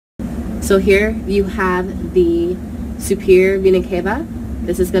So here you have the superior vena cava.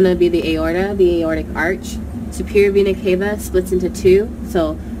 This is going to be the aorta, the aortic arch. Superior vena cava splits into two,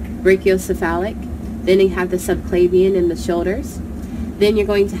 so brachiocephalic. Then you have the subclavian in the shoulders. Then you're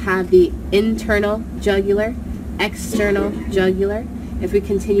going to have the internal jugular, external jugular. If we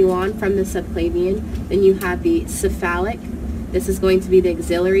continue on from the subclavian, then you have the cephalic. This is going to be the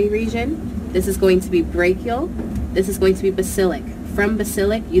axillary region. This is going to be brachial. This is going to be basilic. From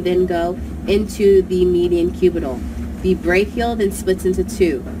basilic, you then go into the median cubital. The brachial then splits into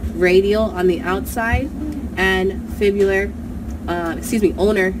two, radial on the outside and fibular,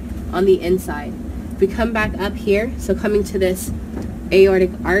 ulnar on the inside. If we come back up here, so coming to this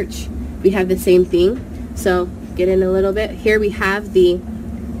aortic arch, we have the same thing. So get in a little bit. Here we have the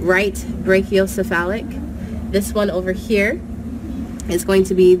right brachiocephalic. This one over here is going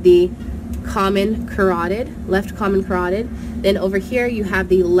to be the common carotid, left common carotid. Then over here you have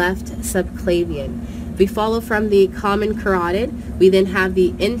the left subclavian. If we follow from the common carotid, we then have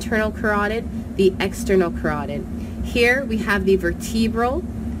the internal carotid, the external carotid. Here we have the vertebral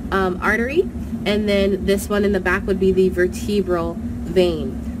artery, and then this one in the back would be the vertebral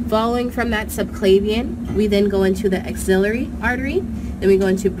vein. Following from that subclavian, we then go into the axillary artery, then we go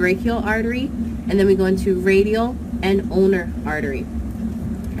into brachial artery, and then we go into radial and ulnar artery.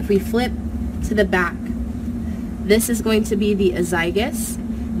 If we flip to the back, this is going to be the azygos.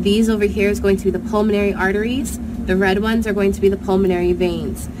 These over here is going to be the pulmonary arteries. The red ones are going to be the pulmonary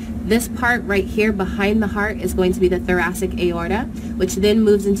veins. This part right here behind the heart is going to be the thoracic aorta, which then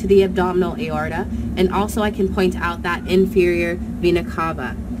moves into the abdominal aorta. And also I can point out that inferior vena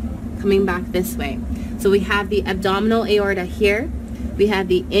cava. Coming back this way. So we have the abdominal aorta here. We have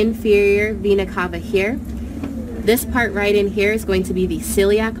the inferior vena cava here. This part right in here is going to be the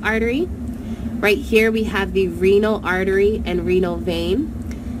celiac artery. Right here we have the renal artery and renal vein.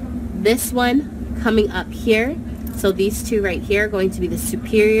 This one coming up here, so these two right here are going to be the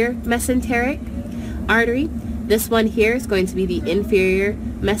superior mesenteric artery. This one here is going to be the inferior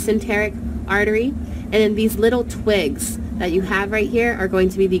mesenteric artery. And then these little twigs that you have right here are going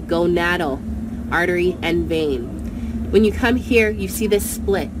to be the gonadal artery and vein. When you come here, you see this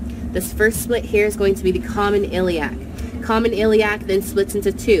split. This first split here is going to be the common iliac. Common iliac then splits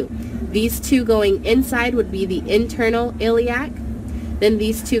into two. These two going inside would be the internal iliac. Then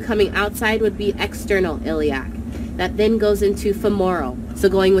these two coming outside would be external iliac. That then goes into femoral. So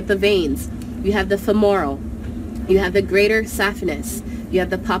going with the veins, you have the femoral, you have the greater saphenous, you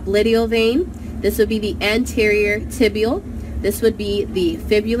have the popliteal vein. This would be the anterior tibial. This would be the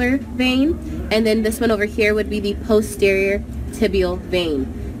fibular vein. And then this one over here would be the posterior tibial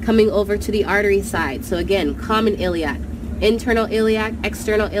vein. Coming over to the artery side. So again, common iliac, internal iliac,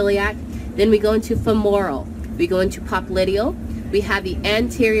 external iliac. Then we go into femoral. We go into popliteal. We have the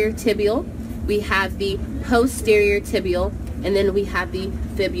anterior tibial. We have the posterior tibial. And then we have the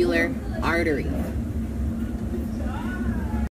fibular artery.